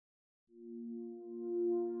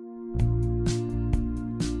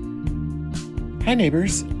Hi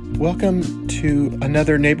neighbors, welcome to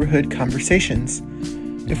another Neighborhood Conversations.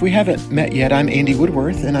 If we haven't met yet, I'm Andy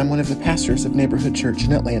Woodworth and I'm one of the pastors of Neighborhood Church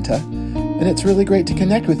in Atlanta, and it's really great to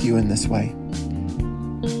connect with you in this way.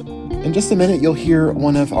 In just a minute, you'll hear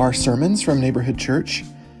one of our sermons from Neighborhood Church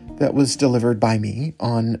that was delivered by me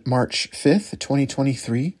on March 5th,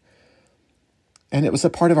 2023, and it was a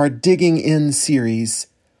part of our Digging In series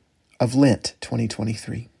of Lent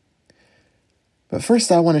 2023. But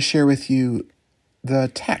first, I want to share with you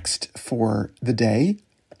the text for the day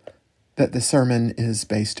that the sermon is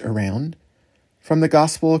based around from the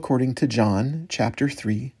Gospel according to John, chapter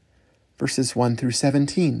 3, verses 1 through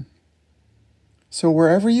 17. So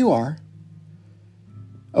wherever you are,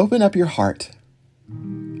 open up your heart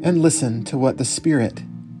and listen to what the Spirit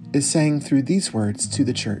is saying through these words to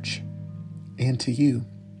the church and to you.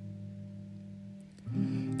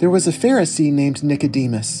 There was a Pharisee named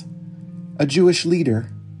Nicodemus, a Jewish leader.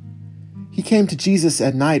 He came to Jesus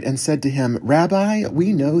at night and said to him, "Rabbi,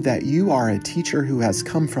 we know that you are a teacher who has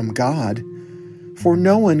come from God, for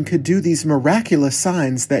no one could do these miraculous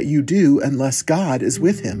signs that you do unless God is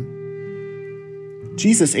with him."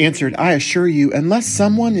 Jesus answered, "I assure you, unless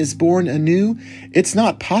someone is born anew, it's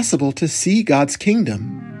not possible to see God's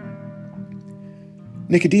kingdom."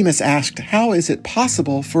 Nicodemus asked, "How is it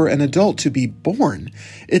possible for an adult to be born?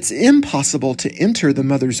 It's impossible to enter the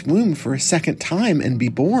mother's womb for a second time and be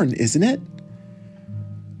born, isn't it?"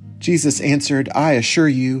 Jesus answered, "I assure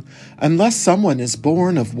you, unless someone is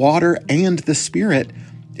born of water and the Spirit,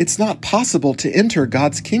 it's not possible to enter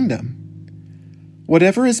God's kingdom.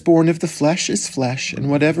 Whatever is born of the flesh is flesh, and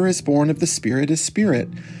whatever is born of the Spirit is spirit.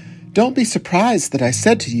 Don't be surprised that I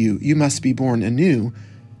said to you, you must be born anew.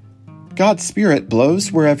 God's Spirit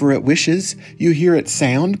blows wherever it wishes. You hear its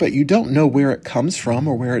sound, but you don't know where it comes from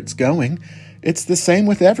or where it's going. It's the same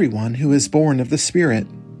with everyone who is born of the Spirit."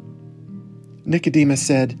 Nicodemus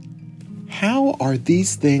said, "How are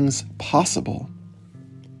these things possible?"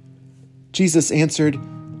 Jesus answered,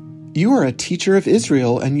 "You are a teacher of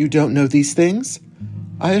Israel, and you don't know these things?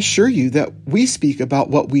 I assure you that we speak about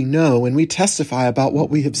what we know, and we testify about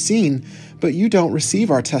what we have seen, but you don't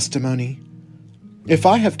receive our testimony. If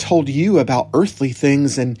I have told you about earthly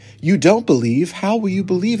things and you don't believe, how will you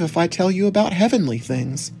believe if I tell you about heavenly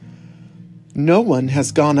things? No one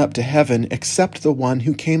has gone up to heaven except the one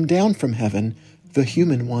who came down from heaven, the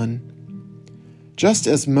human one. Just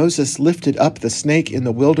as Moses lifted up the snake in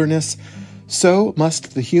the wilderness, so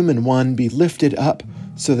must the human one be lifted up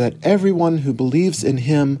so that everyone who believes in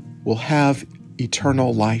him will have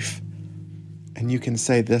eternal life." And you can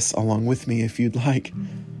say this along with me if you'd like.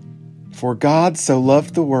 "For God so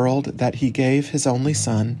loved the world that he gave his only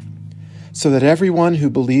Son, so that everyone who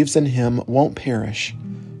believes in him won't perish,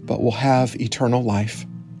 but will have eternal life.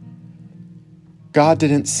 God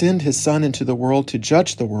didn't send his Son into the world to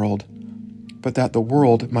judge the world, but that the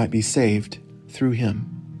world might be saved through him."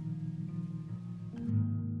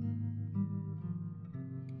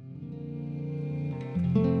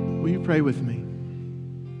 Will you pray with me?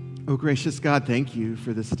 Oh, gracious God, thank you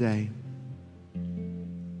for this day.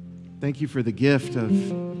 Thank you for the gift of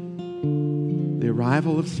the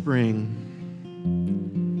arrival of spring,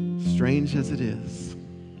 strange as it is.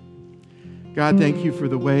 God, thank you for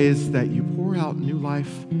the ways that you pour out new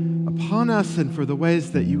life upon us and for the ways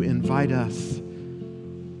that you invite us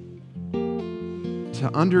to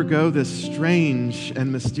undergo this strange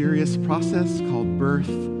and mysterious process called birth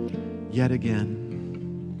yet again.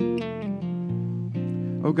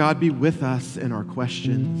 Oh God, be with us in our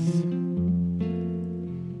questions.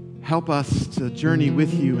 Help us to journey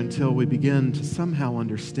with you until we begin to somehow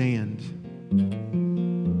understand.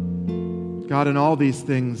 God, in all these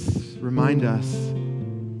things, remind us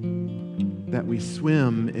that we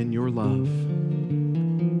swim in your love.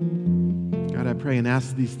 God, I pray and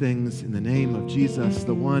ask these things in the name of Jesus,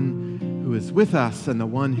 the one who is with us and the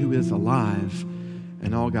one who is alive.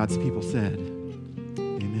 And all God's people said,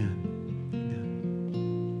 amen. Amen.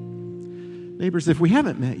 Neighbors, if we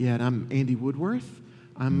haven't met yet, I'm Andy Woodworth.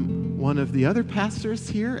 I'm one of the other pastors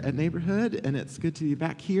here at Neighborhood, and it's good to be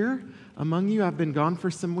back here among you. I've been gone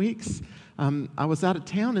for some weeks. I was out of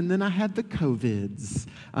town, and then I had the COVIDs.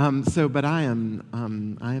 But I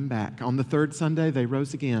am back. On the third Sunday, they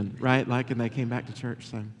rose again, right? And they came back to church,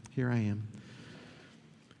 so here I am.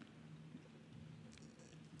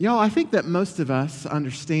 Y'all, I think that most of us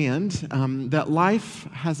understand that life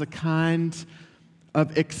has a kind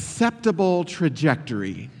of acceptable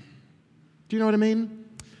trajectory. Do you know what I mean?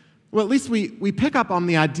 Well, at least we pick up on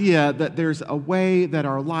the idea that there's a way that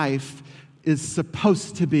our life is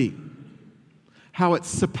supposed to be, how it's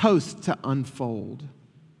supposed to unfold.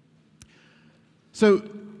 So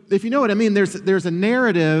if you know what I mean, there's a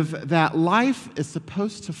narrative that life is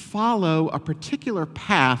supposed to follow a particular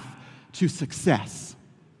path to success.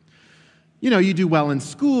 You do well in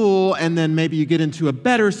school, and then maybe you get into a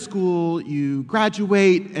better school, you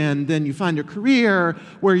graduate, and then you find a career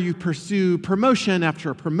where you pursue promotion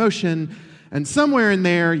after promotion, and somewhere in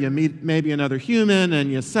there you meet maybe another human,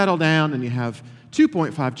 and you settle down, and you have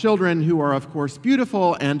 2.5 children who are, of course,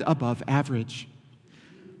 beautiful and above average.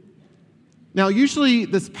 Now, usually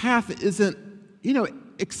this path isn't,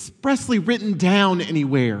 expressly written down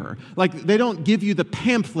anywhere. Like, they don't give you the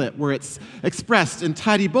pamphlet where it's expressed in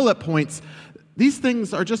tidy bullet points. These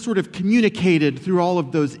things are just sort of communicated through all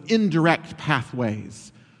of those indirect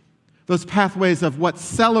pathways. Those pathways of what's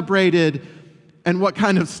celebrated and what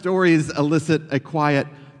kind of stories elicit a quiet,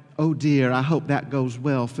 "Oh dear, I hope that goes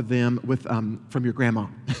well for them," from your grandma.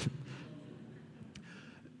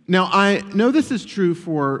 Now, I know this is true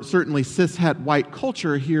for certainly cishet white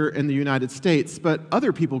culture here in the United States, but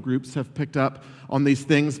other people groups have picked up on these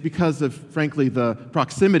things because of, frankly, the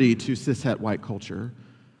proximity to cishet white culture.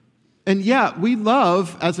 And yeah, we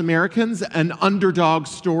love, as Americans, an underdog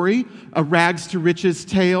story, a rags to riches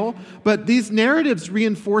tale, but these narratives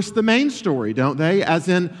reinforce the main story, don't they? As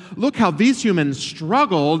in, look how these humans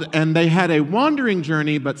struggled and they had a wandering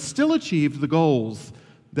journey but still achieved the goals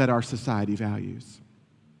that our society values.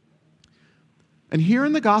 And here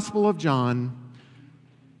in the Gospel of John,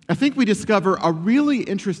 I think we discover a really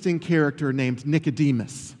interesting character named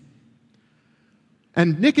Nicodemus.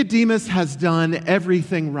 And Nicodemus has done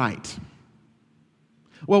everything right.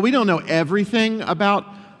 Well, we don't know everything about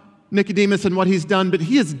Nicodemus and what he's done, but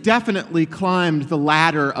he has definitely climbed the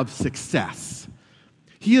ladder of success.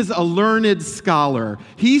 He is a learned scholar.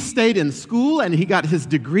 He stayed in school and he got his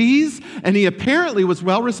degrees, and he apparently was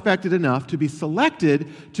well respected enough to be selected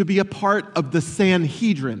to be a part of the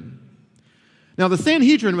Sanhedrin. Now, the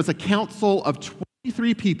Sanhedrin was a council of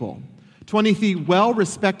 23 people, 23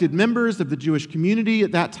 well-respected members of the Jewish community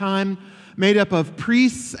at that time, made up of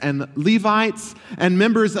priests and Levites and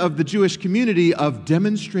members of the Jewish community of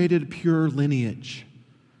demonstrated pure lineage.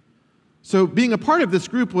 So being a part of this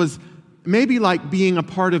group was maybe like being a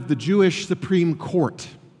part of the Jewish Supreme Court.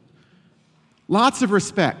 Lots of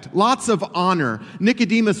respect, lots of honor.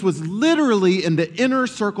 Nicodemus was literally in the inner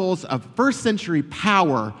circles of first century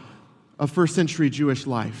power of first century Jewish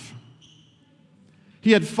life.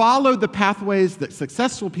 He had followed the pathways that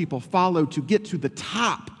successful people follow to get to the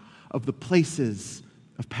top of the places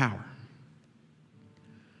of power.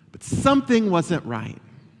 But something wasn't right.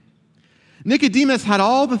 Nicodemus had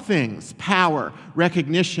all the things, power,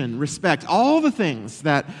 recognition, respect, all the things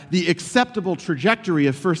that the acceptable trajectory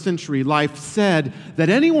of first century life said that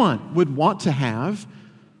anyone would want to have,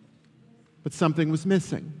 but something was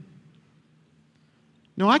missing.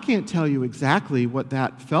 Now, I can't tell you exactly what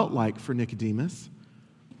that felt like for Nicodemus,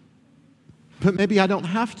 but maybe I don't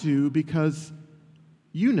have to, because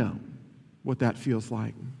you know what that feels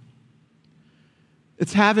like.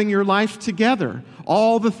 It's having your life together,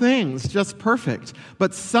 all the things, just perfect.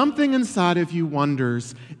 But something inside of you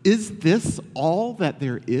wonders, is this all that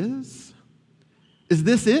there is? Is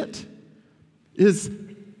this it? Is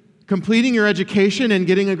completing your education and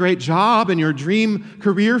getting a great job in your dream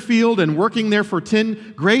career field and working there for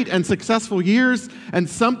 10 great and successful years and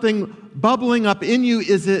something bubbling up in you,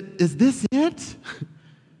 is this it?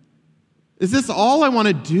 Is this all I want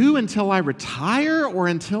to do until I retire or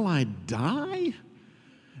until I die?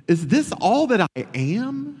 Is this all that I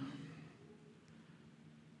am?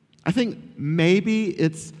 I think maybe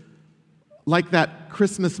it's like that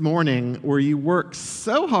Christmas morning where you work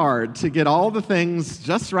so hard to get all the things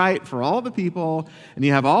just right for all the people, and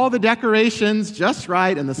you have all the decorations just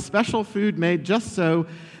right and the special food made just so,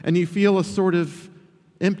 and you feel a sort of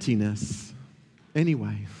emptiness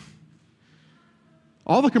anyway.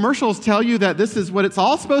 All the commercials tell you that this is what it's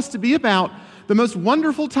all supposed to be about, the most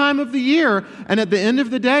wonderful time of the year. And at the end of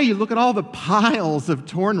the day, you look at all the piles of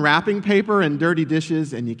torn wrapping paper and dirty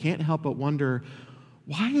dishes, and you can't help but wonder,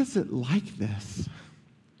 why is it like this?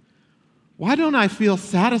 Why don't I feel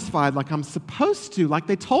satisfied like I'm supposed to, like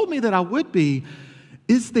they told me that I would be?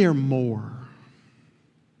 Is there more?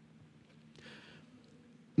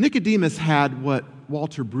 Nicodemus had what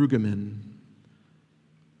Walter Bruggemann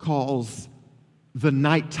calls the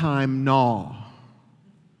nighttime gnaw.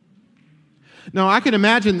 Now, I can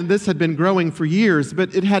imagine that this had been growing for years,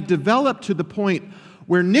 but it had developed to the point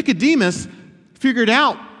where Nicodemus figured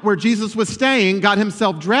out where Jesus was staying, got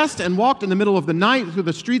himself dressed, and walked in the middle of the night through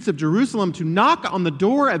the streets of Jerusalem to knock on the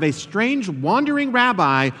door of a strange wandering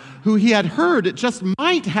rabbi who he had heard just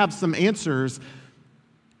might have some answers.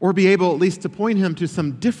 or be able at least to point him to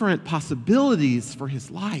some different possibilities for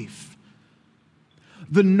his life.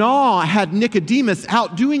 The Gnaw had Nicodemus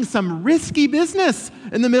out doing some risky business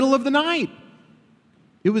in the middle of the night.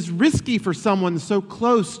 It was risky for someone so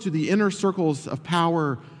close to the inner circles of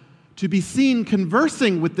power to be seen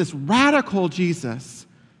conversing with this radical Jesus,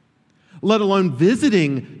 let alone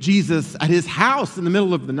visiting Jesus at his house in the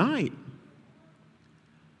middle of the night.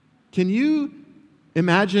 Can you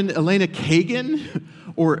imagine Elena Kagan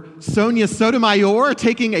or Sonia Sotomayor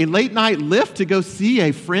taking a late-night lift to go see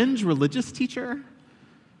a fringe religious teacher?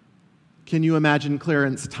 Can you imagine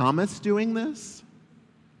Clarence Thomas doing this?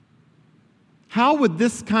 How would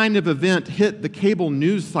this kind of event hit the cable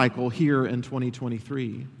news cycle here in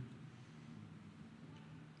 2023?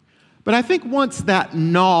 But I think once that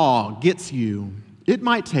gnaw gets you, it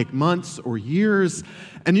might take months or years,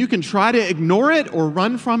 and you can try to ignore it or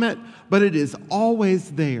run from it, but it is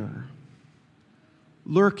always there,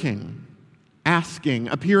 lurking, asking,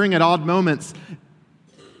 appearing at odd moments,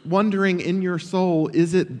 wondering in your soul,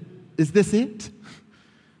 is this it?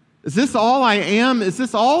 Is this all I am? Is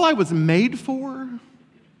this all I was made for?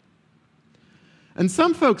 And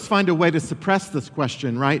some folks find a way to suppress this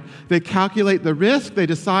question, right? They calculate the risk, they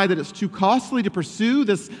decide that it's too costly to pursue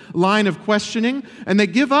this line of questioning, and they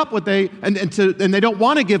give up what they don't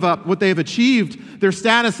want to give up what they have achieved, their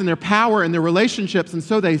status and their power and their relationships, and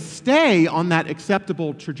so they stay on that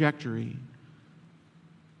acceptable trajectory.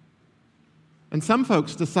 And some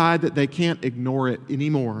folks decide that they can't ignore it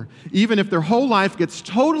anymore. Even if their whole life gets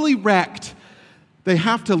totally wrecked, they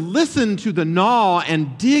have to listen to the gnaw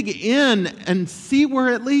and dig in and see where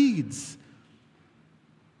it leads.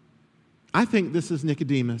 I think this is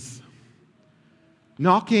Nicodemus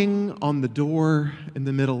knocking on the door in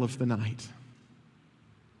the middle of the night.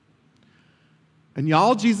 And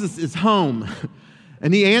y'all, Jesus is home.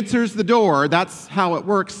 And he answers the door. That's how it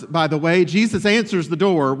works, by the way. Jesus answers the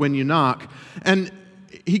door when you knock. And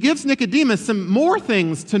he gives Nicodemus some more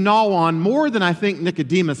things to gnaw on, more than I think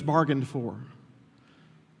Nicodemus bargained for.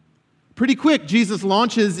 Pretty quick, Jesus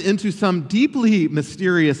launches into some deeply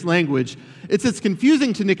mysterious language. It's as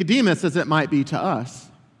confusing to Nicodemus as it might be to us.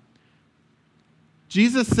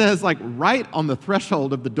 Jesus says, like right on the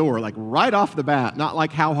threshold of the door, like right off the bat, not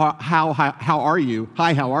like how are you?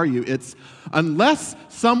 Hi, how are you? It's unless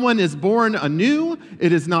someone is born anew,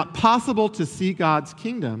 it is not possible to see God's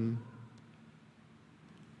kingdom.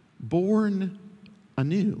 Born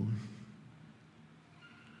anew.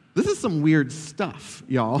 This is some weird stuff,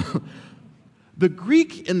 y'all. The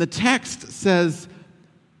Greek in the text says,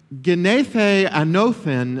 genethe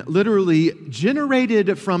anothen, literally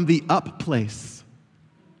generated from the up place.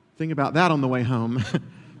 Think about that on the way home.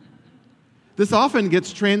 This often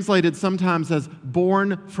gets translated sometimes as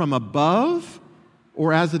born from above,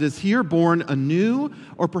 or as it is here, born anew,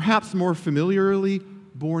 or perhaps more familiarly,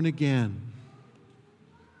 born again.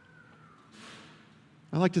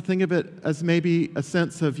 I like to think of it as maybe a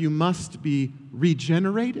sense of you must be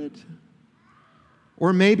regenerated,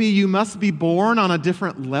 or maybe you must be born on a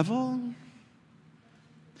different level.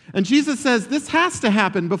 And Jesus says this has to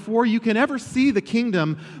happen before you can ever see the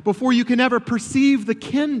kingdom, before you can ever perceive the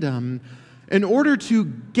kingdom, in order to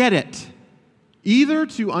get it, either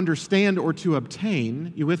to understand or to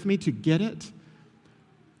obtain. You with me? To get it?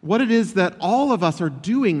 What it is that all of us are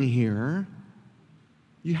doing here,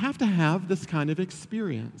 you have to have this kind of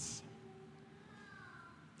experience.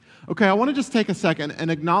 Okay, I want to just take a second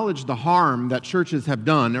and acknowledge the harm that churches have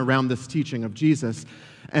done around this teaching of Jesus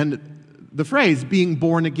and the phrase, being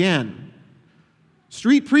born again.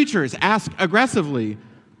 Street preachers ask aggressively,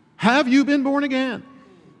 have you been born again?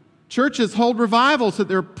 Churches hold revivals so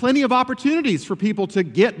there are plenty of opportunities for people to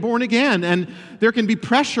get born again, and there can be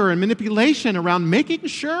pressure and manipulation around making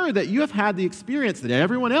sure that you have had the experience that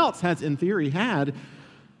everyone else has, in theory, had.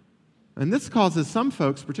 And this causes some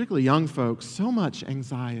folks, particularly young folks, so much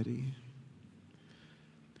anxiety.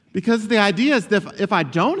 Because the idea is that if I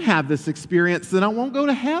don't have this experience, then I won't go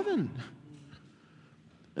to heaven.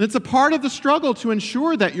 And it's a part of the struggle to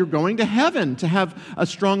ensure that you're going to heaven, to have a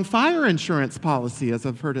strong fire insurance policy, as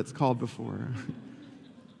I've heard it's called before.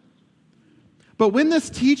 But when this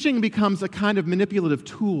teaching becomes a kind of manipulative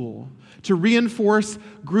tool to reinforce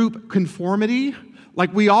group conformity,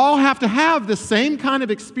 like we all have to have the same kind of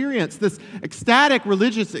experience, this ecstatic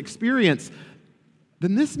religious experience,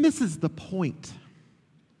 then this misses the point,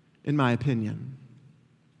 in my opinion.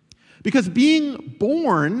 Because being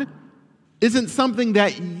born isn't something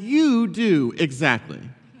that you do exactly,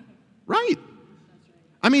 right?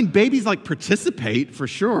 I mean, babies participate for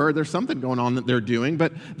sure. There's something going on that they're doing,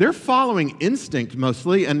 but they're following instinct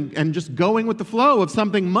mostly and just going with the flow of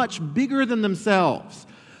something much bigger than themselves.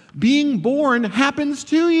 Being born happens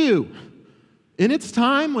to you in its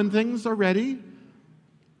time when things are ready.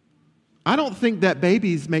 I don't think that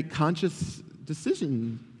babies make a conscious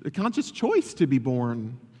choice to be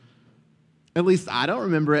born. At least I don't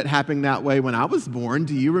remember it happening that way when I was born.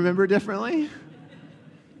 Do you remember differently?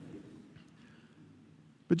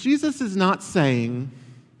 But Jesus is not saying,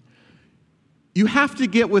 you have to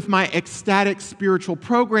get with my ecstatic spiritual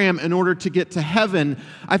program in order to get to heaven.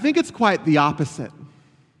 I think it's quite the opposite.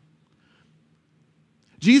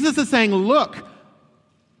 Jesus is saying, look,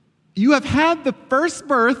 you have had the first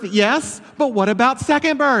birth, yes, but what about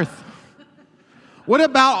second birth? What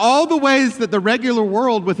about all the ways that the regular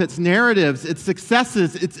world with its narratives, its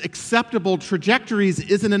successes, its acceptable trajectories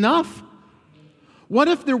isn't enough? What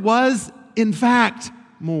if there was, in fact,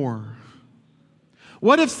 more?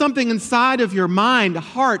 What if something inside of your mind,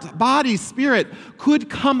 heart, body, spirit could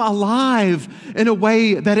come alive in a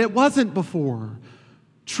way that it wasn't before?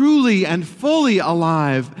 Truly and fully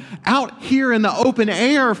alive, out here in the open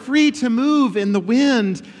air, free to move in the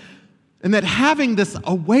wind. And that having this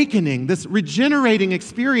awakening, this regenerating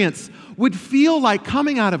experience would feel like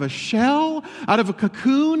coming out of a shell, out of a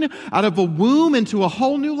cocoon, out of a womb into a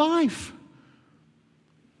whole new life.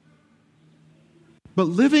 But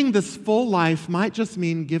living this full life might just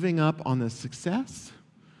mean giving up on the success,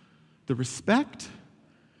 the respect,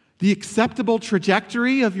 the acceptable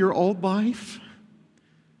trajectory of your old life.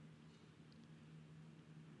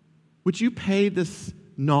 Would you pay this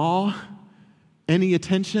Gnaw any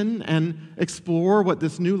attention and explore what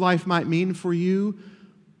this new life might mean for you?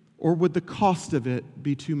 Or would the cost of it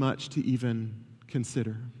be too much to even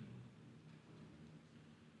consider?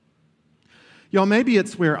 Y'all, maybe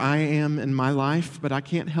it's where I am in my life, but I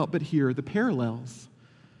can't help but hear the parallels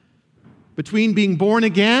between being born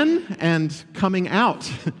again and coming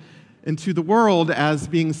out into the world as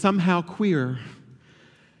being somehow queer,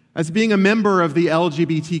 as being a member of the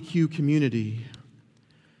LGBTQ community.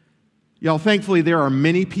 Y'all, thankfully, there are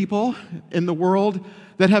many people in the world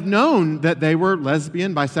that have known that they were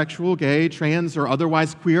lesbian, bisexual, gay, trans, or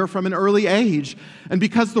otherwise queer from an early age. And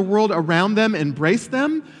because the world around them embraced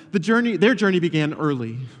them, their journey began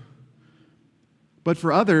early. But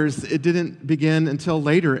for others, it didn't begin until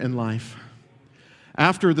later in life,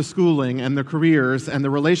 after the schooling and the careers and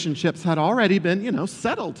the relationships had already been,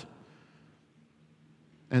 settled.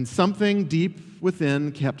 And something deep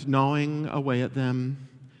within kept gnawing away at them.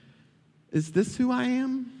 Is this who I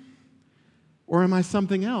am? Or am I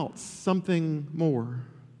something else, something more?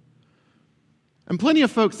 And plenty of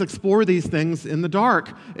folks explore these things in the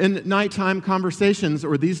dark, in nighttime conversations,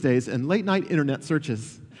 or these days, in late-night internet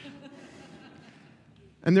searches.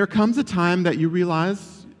 And there comes a time that you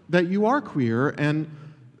realize that you are queer, and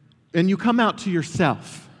you come out to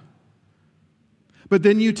yourself. But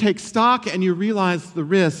then you take stock and you realize the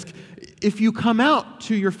risk. If you come out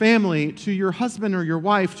to your family, to your husband or your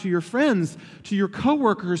wife, to your friends, to your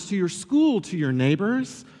coworkers, to your school, to your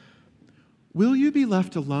neighbors, will you be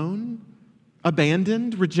left alone,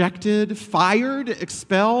 abandoned, rejected, fired,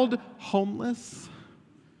 expelled, homeless?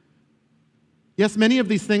 Yes, many of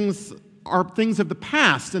these things are things of the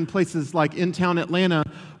past in places like in-town Atlanta,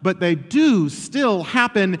 but they do still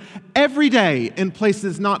happen every day in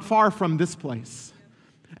places not far from this place.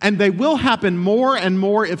 And they will happen more and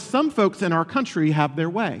more if some folks in our country have their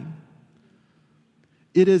way.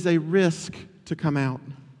 It is a risk to come out,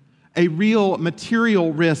 a real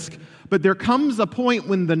material risk. But there comes a point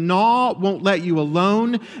when the Gnaw won't let you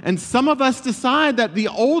alone, and some of us decide that the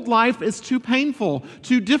old life is too painful,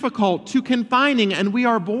 too difficult, too confining, and we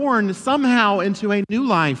are born somehow into a new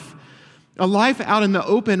life, a life out in the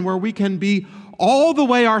open where we can be all the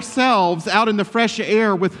way ourselves out in the fresh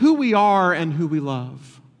air with who we are and who we love.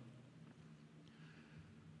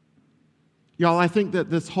 Y'all, I think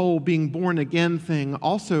that this whole being born again thing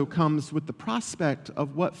also comes with the prospect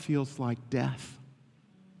of what feels like death.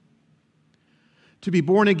 To be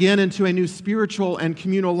born again into a new spiritual and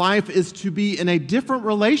communal life is to be in a different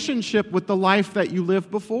relationship with the life that you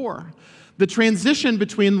lived before. The transition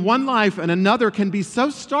between one life and another can be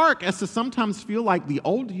so stark as to sometimes feel like the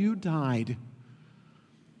old you died.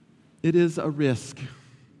 It is a risk.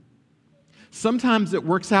 Sometimes it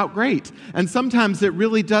works out great, and sometimes it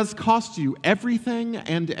really does cost you everything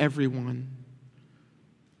and everyone.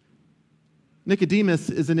 Nicodemus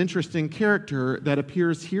is an interesting character that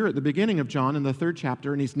appears here at the beginning of John in the 3rd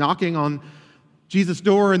chapter, and he's knocking on Jesus'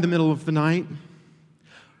 door in the middle of the night.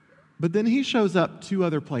 But then he shows up 2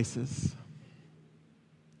 other places.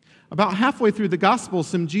 About halfway through the gospel,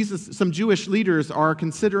 some Jewish leaders are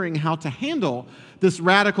considering how to handle this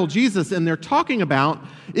radical Jesus, and they're talking about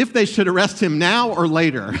if they should arrest him now or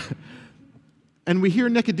later. And we hear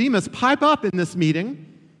Nicodemus pipe up in this meeting,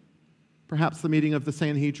 perhaps the meeting of the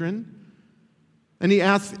Sanhedrin, and he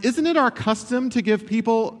asks, "Isn't it our custom to give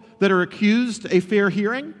people that are accused a fair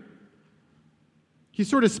hearing?" He's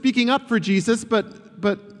sort of speaking up for Jesus,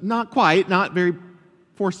 but not quite, not very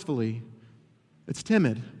forcefully. It's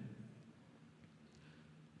timid.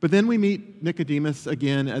 But then we meet Nicodemus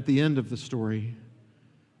again at the end of the story.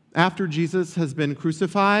 After Jesus has been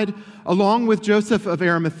crucified, along with Joseph of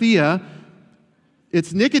Arimathea,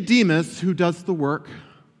 it's Nicodemus who does the work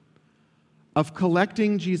of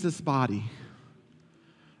collecting Jesus' body,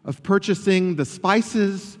 of purchasing the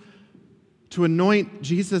spices to anoint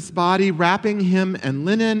Jesus' body, wrapping him in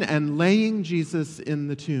linen, and laying Jesus in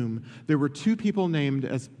the tomb. There were two people named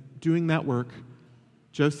as doing that work,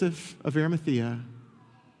 Joseph of Arimathea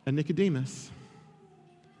and Nicodemus.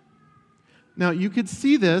 Now, you could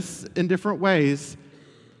see this in different ways,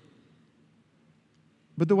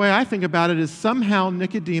 but the way I think about it is somehow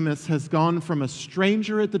Nicodemus has gone from a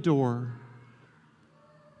stranger at the door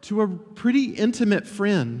to a pretty intimate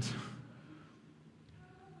friend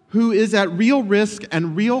who is at real risk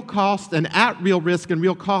and real cost, and at real risk and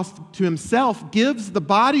real cost to himself, gives the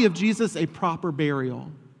body of Jesus a proper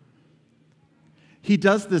burial. He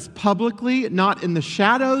does this publicly, not in the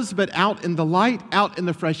shadows, but out in the light, out in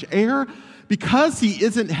the fresh air, because he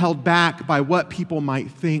isn't held back by what people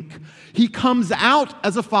might think. He comes out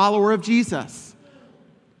as a follower of Jesus.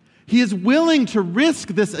 He is willing to risk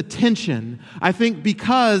this attention, I think,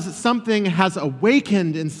 because something has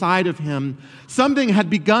awakened inside of him. Something had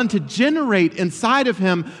begun to generate inside of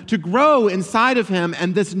him, to grow inside of him,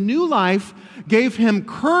 and this new life gave him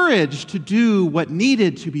courage to do what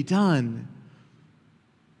needed to be done.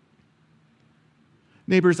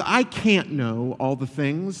 Neighbors, I can't know all the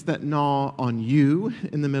things that gnaw on you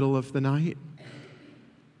in the middle of the night.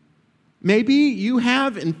 Maybe you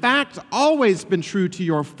have, in fact, always been true to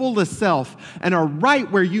your fullest self and are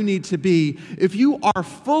right where you need to be. If you are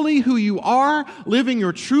fully who you are, living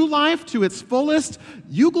your true life to its fullest,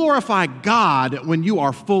 you glorify God when you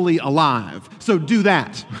are fully alive. So do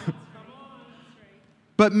that.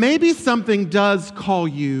 But maybe something does call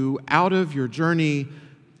you out of your journey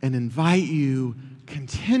and invite you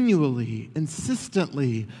continually,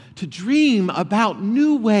 insistently, to dream about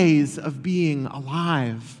new ways of being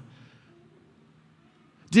alive.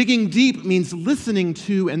 Digging deep means listening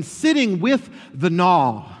to and sitting with the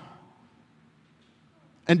gnaw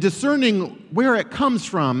and discerning where it comes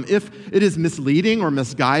from. If it is misleading or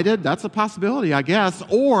misguided, that's a possibility, I guess.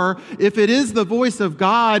 Or if it is the voice of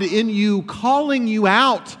God in you calling you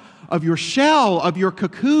out of your shell, of your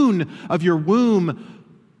cocoon, of your womb,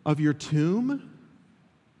 of your tomb.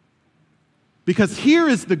 Because here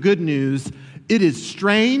is the good news. It is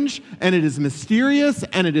strange, and it is mysterious,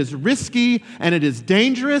 and it is risky, and it is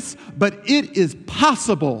dangerous, but it is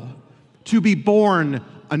possible to be born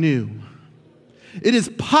anew. It is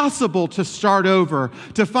possible to start over,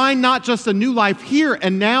 to find not just a new life here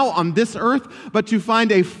and now on this earth, but to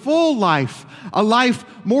find a full life, a life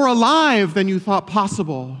more alive than you thought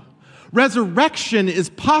possible. Resurrection is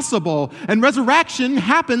possible, and resurrection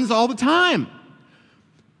happens all the time.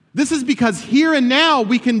 This is because here and now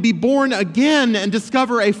we can be born again and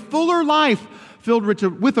discover a fuller life filled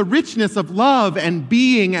with a richness of love and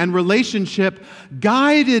being and relationship,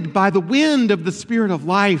 guided by the wind of the Spirit of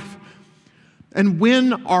life. And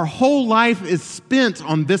when our whole life is spent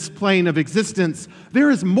on this plane of existence, there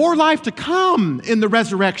is more life to come in the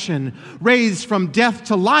resurrection, raised from death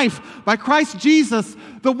to life by Christ Jesus,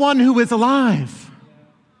 the one who is alive.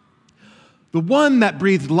 The one that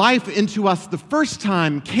breathed life into us the first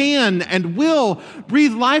time can and will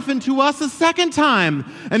breathe life into us a second time.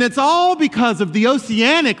 And it's all because of the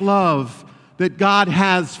oceanic love that God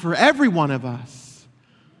has for every one of us.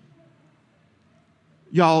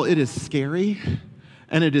 Y'all, it is scary,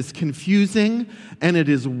 and it is confusing, and it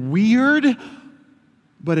is weird,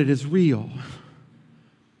 but it is real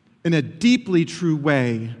in a deeply true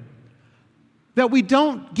way that we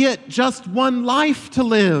don't get just one life to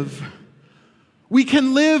live. We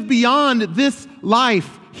can live beyond this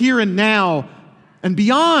life here and now and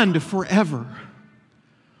beyond forever.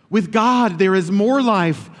 With God, there is more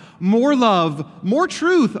life, more love, more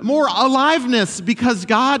truth, more aliveness, because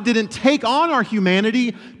God didn't take on our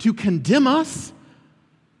humanity to condemn us,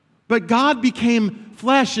 but God became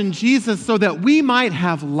flesh in Jesus so that we might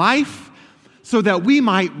have life, so that we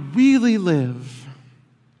might really live.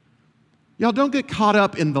 Y'all, don't get caught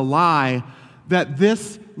up in the lie that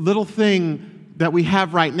this little thing that we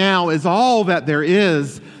have right now is all that there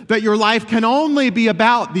is, that your life can only be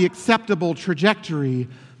about the acceptable trajectory,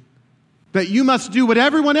 that you must do what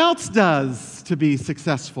everyone else does to be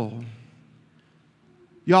successful.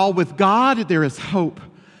 Y'all, with God, there is hope.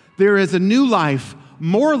 There is a new life,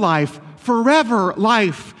 more life, forever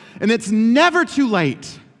life. And it's never too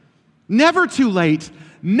late. Never too late.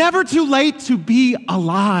 Never too late to be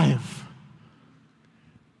alive.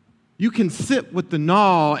 You can sit with the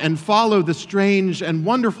Gnaw and follow the strange and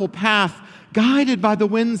wonderful path guided by the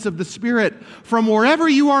winds of the Spirit from wherever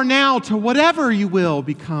you are now to whatever you will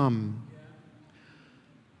become.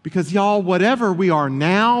 Because y'all, whatever we are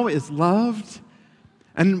now is loved,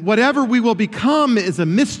 and whatever we will become is a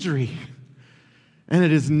mystery. And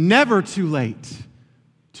it is never too late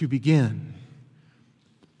to begin.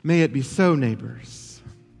 May it be so, neighbors.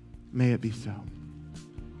 May it be so.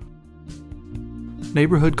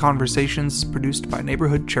 Neighborhood Conversations is produced by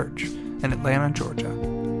Neighborhood Church in Atlanta, Georgia.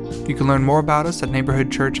 You can learn more about us at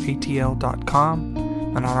neighborhoodchurchatl.com,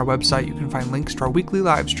 and on our website you can find links to our weekly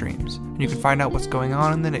live streams, and you can find out what's going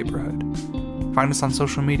on in the neighborhood. Find us on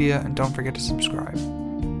social media, and don't forget to subscribe.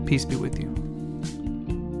 Peace be with you.